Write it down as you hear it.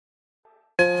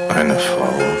Eine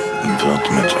Frau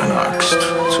wird mit einer Axt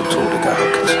zu Tode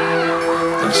gehackt.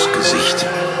 Das Gesicht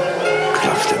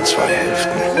klafft in zwei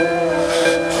Hälften.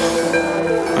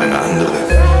 Eine andere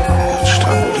wird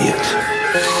stranguliert.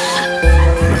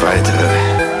 Eine weitere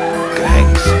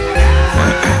gehängt.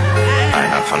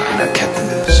 Einer von einer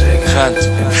Kettensäge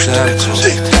im Stück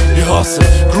zersägt. Ich hasse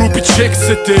Groupie Chicks,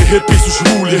 Hippies und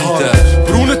Schwule Hide.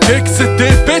 Braune Ticks,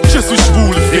 Bitches und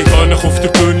Schwule Fick. Kann ich auf der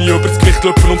Bühne über das Gewicht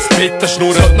löpfen und das Mitten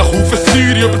schnurren. Sollt nach Haufen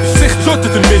Säure über das Gesicht sollte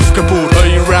der Missgeburt.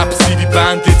 Eure Raps sind wie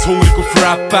Bandits, hungrig auf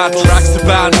Rap-Bad. Tracks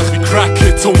erbärmlich wie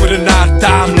Crackheads, Hunger ernährt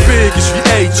dämlich. Big ist wie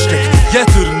AIDS, steckt in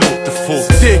jeder Note voll.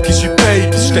 Dick ist wie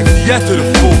Babys, steckt in jeder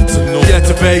Futzennote.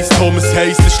 Jeder weiss, Thomas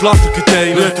Hayes, der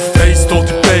Schlachtergedeih. Letterface,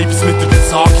 tote Babys mit der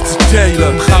Besage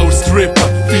zerteilen. Im Kauer strippen,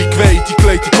 wie geweiht, die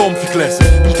Gleite Konfi gelesen.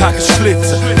 Beim Tag ist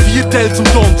Schlitzen, 4 Teile zum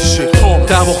Tonti-Shit.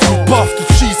 Der klug pafft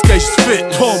auf Scheissgeist fit.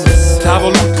 Thomas, der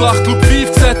laut gelacht, laut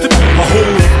Beef gesetzt.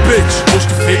 Hunger, Bitch, musst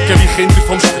du ficken wie Kinder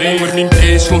vom String. Unter meinem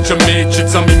Tisch lutschen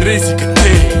Midgets an meinem riesigen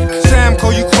Dick.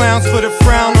 Samco, you clowns put a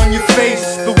frown on your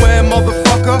face. Beware,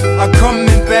 motherfucker, I come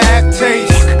in bad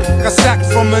taste. Got sacked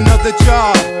from another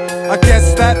job, I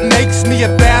guess that makes me a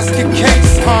basket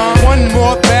case, huh? One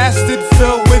more bastard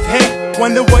filled with hate.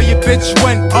 Wonder where your bitch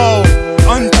went, oh.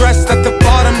 Undressed at the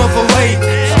bottom of a lake,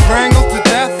 strangled to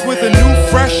death with a new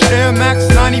fresh Air Max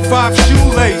 95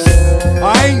 shoelace.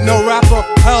 I ain't no rapper,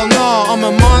 hell no, I'm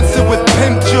a monster with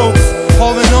pimp jokes.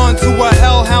 Holding on to a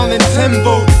hellhound in Tim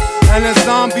boots, and a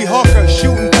zombie hooker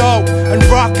shooting dope and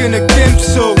rocking a gimp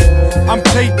suit. I'm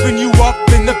taping you up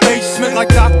in the basement like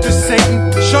Dr.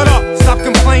 Satan. Shut up, stop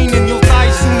complaining, you'll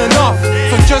die soon enough,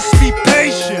 so just be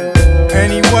patient.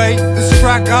 Anyway, this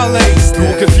track I laced.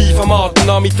 Schauen 5 am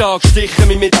Nachmittag, stichen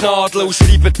mich mit Nadeln und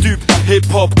schreiben Typ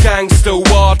Hip-Hop, Gangster und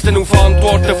warten auf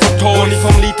Antworten von Toni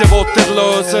vom Leiden will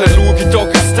erlösen. Dann schau ich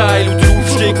Dogger-Style und der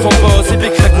Aufstieg vom Böse. Ich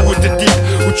bin kein guter Typ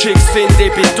und Chicks finden,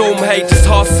 ich bin dumm. Haters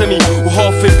hassen mich und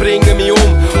hoffen, ich bringe mich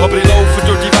um. Aber ich laufe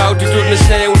durch die Welt wie durch eine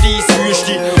Schnee- und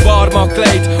Eiswüste. Warm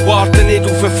angelegt, warte nicht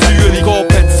auf eine Frühling.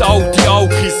 Opets, alte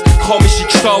Alkis, komische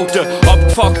Gestalten,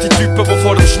 abgefuckte Typen, die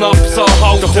vor dem Schnaps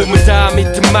anhalten. Da kommt der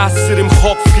mit dem Messer im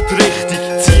Kopf geht richtig,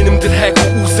 ziehen ihm den Hegel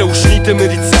raus und schneiden mir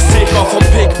ins Gesicht. Vom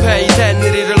Big Pay, dann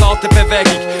in ihrer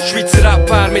Ladenbewegung. Schweizer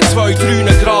Rap mit 2,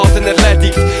 3 Graden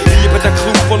erledigt. Liebe den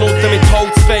Club von unten mit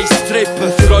Holzbase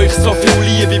trippen. Für euch so viel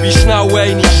Liebe wie schnell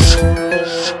einig.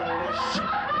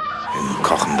 In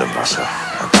kochendem Wasser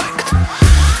ertränkt.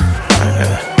 Eine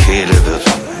Kehle wird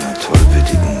von einer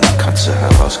tollwütigen Katze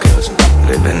herausgerissen.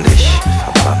 Lebendig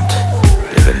verbrannt.